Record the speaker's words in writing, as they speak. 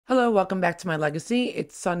Hello, welcome back to my legacy.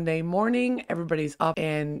 It's Sunday morning. Everybody's up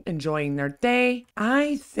and enjoying their day.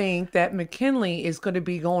 I think that McKinley is going to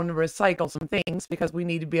be going to recycle some things because we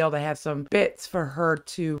need to be able to have some bits for her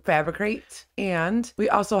to fabricate. And we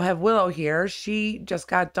also have Willow here. She just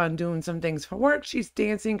got done doing some things for work. She's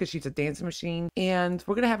dancing because she's a dancing machine. And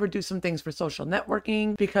we're going to have her do some things for social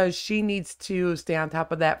networking because she needs to stay on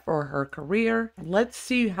top of that for her career. Let's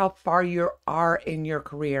see how far you are in your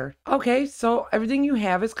career. Okay, so everything you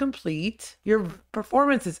have is complete. Your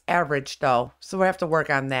performance is average though, so we have to work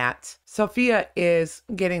on that. Sophia is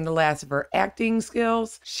getting the last of her acting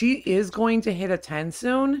skills. She is going to hit a 10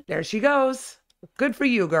 soon. There she goes. Good for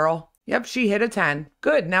you, girl. Yep, she hit a 10.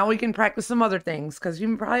 Good, now we can practice some other things because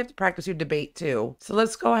you probably have to practice your debate too. So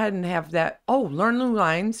let's go ahead and have that. Oh, learn new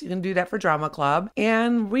lines. You can do that for drama club.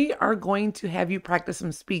 And we are going to have you practice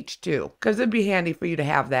some speech too because it'd be handy for you to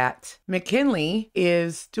have that. McKinley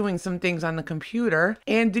is doing some things on the computer.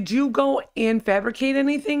 And did you go and fabricate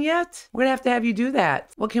anything yet? We're gonna have to have you do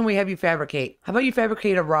that. What can we have you fabricate? How about you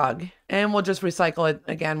fabricate a rug? And we'll just recycle it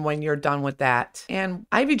again when you're done with that. And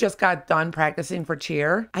Ivy just got done practicing for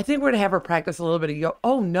cheer. I think we're gonna have her practice a little bit of yoga.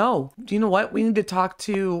 Oh no, do you know what? We need to talk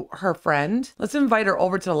to her friend. Let's invite her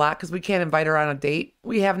over to the lot because we can't invite her on a date.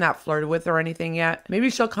 We have not flirted with her or anything yet. Maybe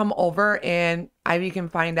she'll come over and Ivy can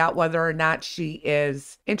find out whether or not she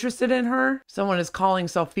is interested in her. Someone is calling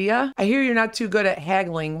Sophia. I hear you're not too good at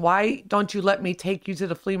haggling. Why don't you let me take you to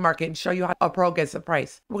the flea market and show you how a pro gets the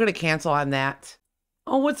price? We're gonna cancel on that.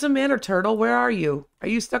 Oh, what's the matter, Turtle? Where are you? Are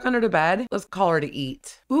you stuck under the bed? Let's call her to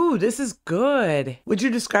eat. Ooh, this is good. Would you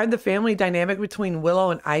describe the family dynamic between Willow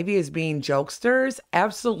and Ivy as being jokesters?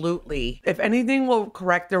 Absolutely. If anything will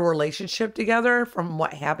correct their relationship together from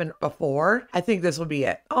what happened before, I think this will be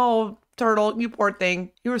it. Oh, Turtle, you poor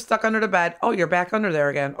thing. You were stuck under the bed. Oh, you're back under there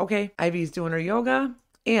again. Okay. Ivy's doing her yoga.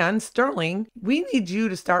 And Sterling, we need you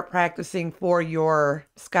to start practicing for your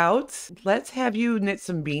scouts. Let's have you knit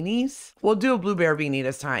some beanies. We'll do a blueberry beanie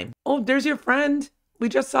this time. Oh, there's your friend. We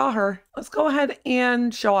just saw her. Let's go ahead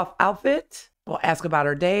and show off outfit. We'll ask about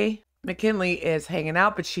her day. McKinley is hanging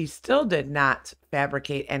out, but she still did not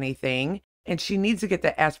fabricate anything. And she needs to get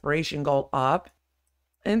the aspiration goal up.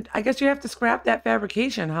 And I guess you have to scrap that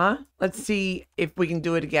fabrication, huh? Let's see if we can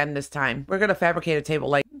do it again this time. We're going to fabricate a table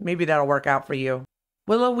leg. Maybe that'll work out for you.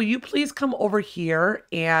 Willow, will you please come over here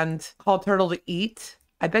and call Turtle to eat?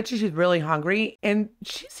 I bet you she's really hungry and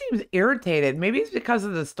she seems irritated. Maybe it's because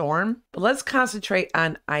of the storm, but let's concentrate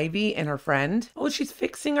on Ivy and her friend. Oh, she's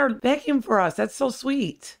fixing our vacuum for us. That's so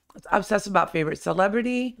sweet. Let's obsess about favorite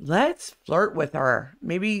celebrity. Let's flirt with her.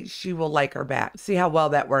 Maybe she will like her back. See how well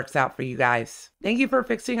that works out for you guys. Thank you for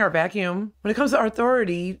fixing our vacuum. When it comes to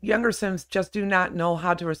authority, younger Sims just do not know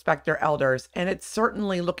how to respect their elders, and it's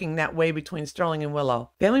certainly looking that way between Sterling and Willow.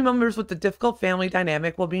 Family members with the difficult family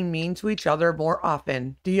dynamic will be mean to each other more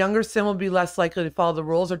often. The younger Sim will be less likely to follow the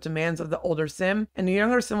rules or demands of the older Sim, and the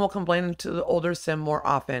younger Sim will complain to the older Sim more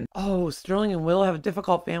often. Oh, Sterling and Willow have a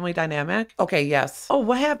difficult family dynamic? Okay, yes. Oh,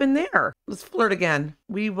 what happened there? Let's flirt again.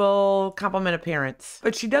 We will compliment appearance.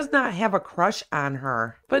 But she does not have a crush on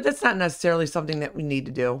her. But that's not necessarily something that we need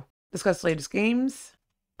to do. Discuss latest games.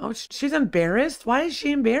 Oh, she's embarrassed? Why is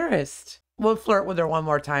she embarrassed? We'll flirt with her one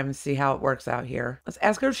more time and see how it works out here. Let's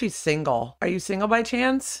ask her if she's single. Are you single by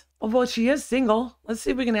chance? Oh, well, she is single. Let's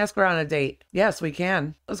see if we can ask her on a date. Yes, we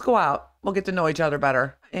can. Let's go out. We'll get to know each other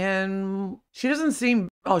better. And she doesn't seem...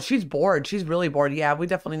 Oh, she's bored. She's really bored. Yeah, we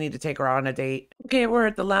definitely need to take her out on a date. Okay, we're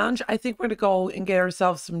at the lounge. I think we're going to go and get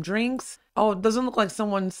ourselves some drinks. Oh, it doesn't look like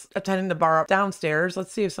someone's attending the bar downstairs.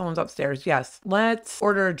 Let's see if someone's upstairs. Yes. Let's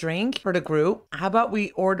order a drink for the group. How about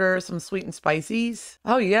we order some sweet and spices?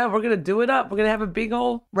 Oh, yeah, we're going to do it up. We're going to have a big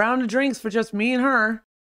old round of drinks for just me and her.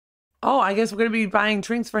 Oh, I guess we're going to be buying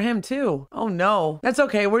drinks for him too. Oh no. That's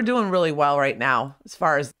okay. We're doing really well right now as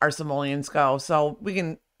far as our simoleons go. So we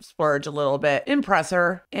can splurge a little bit, impress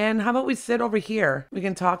her. And how about we sit over here? We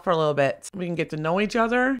can talk for a little bit. We can get to know each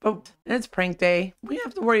other. But it's prank day. We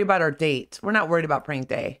have to worry about our date. We're not worried about prank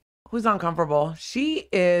day. Who's uncomfortable? She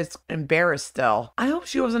is embarrassed still. I hope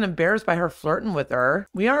she wasn't embarrassed by her flirting with her.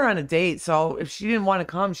 We are on a date, so if she didn't want to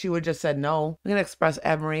come, she would just said no. We're gonna express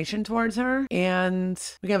admiration towards her, and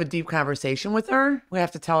we can have a deep conversation with her. We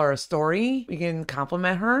have to tell her a story. We can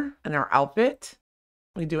compliment her and her outfit.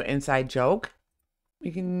 We can do an inside joke.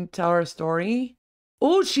 We can tell her a story.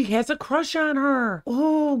 Oh, she has a crush on her.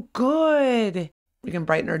 Oh, good. We can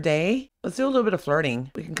brighten her day. Let's do a little bit of flirting.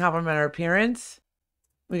 We can compliment her appearance.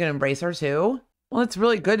 We can embrace her too. Well, it's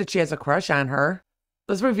really good that she has a crush on her.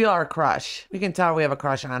 Let's reveal our crush. We can tell we have a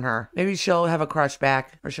crush on her. Maybe she'll have a crush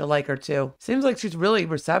back or she'll like her too. Seems like she's really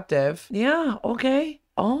receptive. Yeah, okay.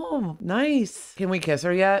 Oh, nice. Can we kiss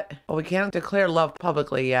her yet? Oh, we can't declare love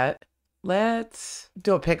publicly yet. Let's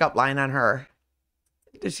do a pickup line on her.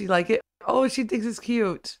 Does she like it? Oh, she thinks it's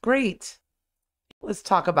cute. Great. Let's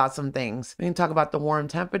talk about some things. We can talk about the warm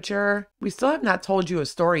temperature. We still have not told you a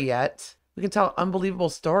story yet. We can tell an unbelievable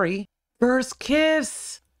story. First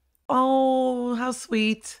kiss. Oh, how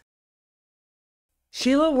sweet.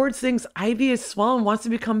 Sheila Ward thinks Ivy is swell and wants to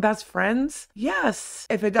become best friends. Yes.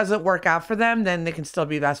 If it doesn't work out for them, then they can still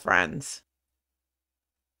be best friends.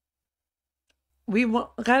 We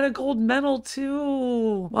got a gold medal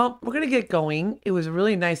too. Well, we're going to get going. It was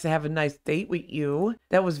really nice to have a nice date with you.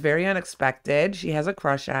 That was very unexpected. She has a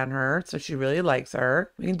crush on her, so she really likes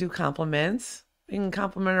her. We can do compliments. We can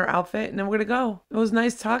compliment her outfit, and then we're going to go. It was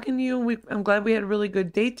nice talking to you. I'm glad we had a really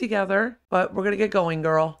good date together, but we're going to get going,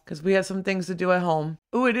 girl, because we have some things to do at home.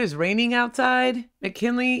 Ooh, it is raining outside.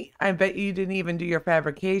 McKinley, I bet you didn't even do your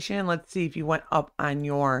fabrication. Let's see if you went up on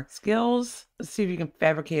your skills. Let's see if you can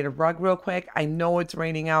fabricate a rug real quick. I know it's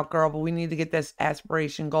raining out, girl, but we need to get this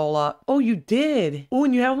aspiration goal up. Oh, you did. Oh,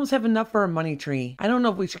 and you almost have enough for a money tree. I don't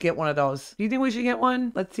know if we should get one of those. Do you think we should get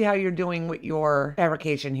one? Let's see how you're doing with your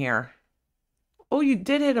fabrication here. Oh, you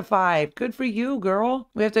did hit a 5. Good for you, girl.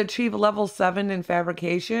 We have to achieve a level 7 in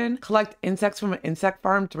fabrication, collect insects from an insect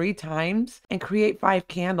farm 3 times, and create 5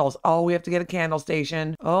 candles. Oh, we have to get a candle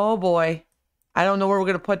station. Oh, boy. I don't know where we're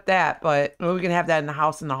going to put that, but maybe we can have that in the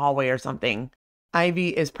house in the hallway or something. Ivy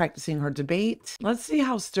is practicing her debate. Let's see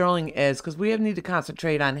how Sterling is, because we need to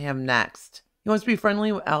concentrate on him next. He wants to be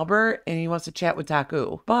friendly with Albert, and he wants to chat with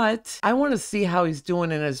Taku. But I want to see how he's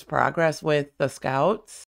doing in his progress with the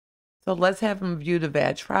scouts. So let's have him view the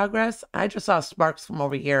badge progress. I just saw sparks from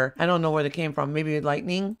over here. I don't know where they came from. Maybe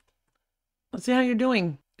lightning. Let's see how you're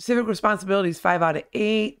doing. Civic responsibilities, 5 out of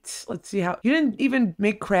 8. Let's see how... You didn't even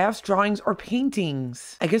make crafts, drawings, or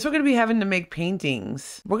paintings. I guess we're going to be having to make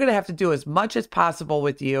paintings. We're going to have to do as much as possible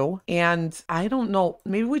with you. And I don't know.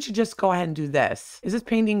 Maybe we should just go ahead and do this. Is this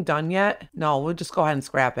painting done yet? No, we'll just go ahead and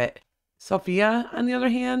scrap it. Sophia, on the other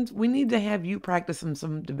hand, we need to have you practice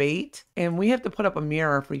some debate, and we have to put up a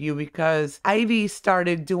mirror for you because Ivy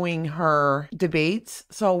started doing her debates,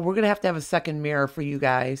 so we're going to have a second mirror for you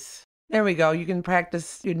guys. There we go. You can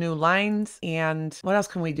practice your new lines, and what else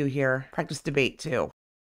can we do here? Practice debate too.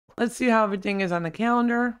 Let's see how everything is on the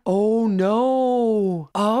calendar. Oh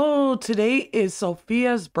no. Oh, today is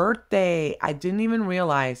Sophia's birthday. I didn't even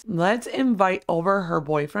realize. Let's invite over her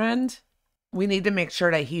boyfriend. We need to make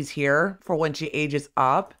sure that he's here for when she ages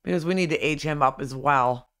up because we need to age him up as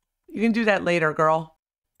well. You can do that later, girl.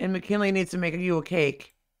 And McKinley needs to make you a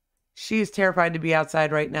cake. She's terrified to be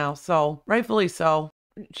outside right now, so rightfully so.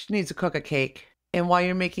 She needs to cook a cake. And while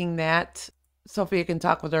you're making that, Sophia can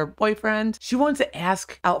talk with her boyfriend. She wants to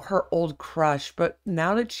ask out her old crush, but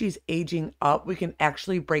now that she's aging up, we can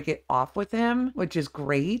actually break it off with him, which is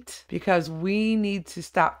great because we need to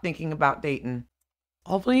stop thinking about dating.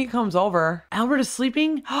 Hopefully he comes over. Albert is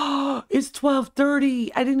sleeping? Oh, it's 12:30.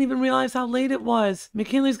 I didn't even realize how late it was.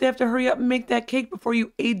 McKinley's gonna have to hurry up and make that cake before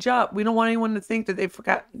you age up. We don't want anyone to think that they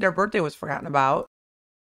forgot their birthday was forgotten about.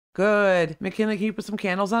 Good. McKinley, can you put some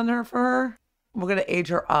candles on there for her? We're gonna age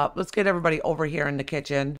her up. Let's get everybody over here in the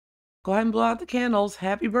kitchen. Go ahead and blow out the candles.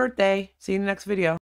 Happy birthday. See you in the next video.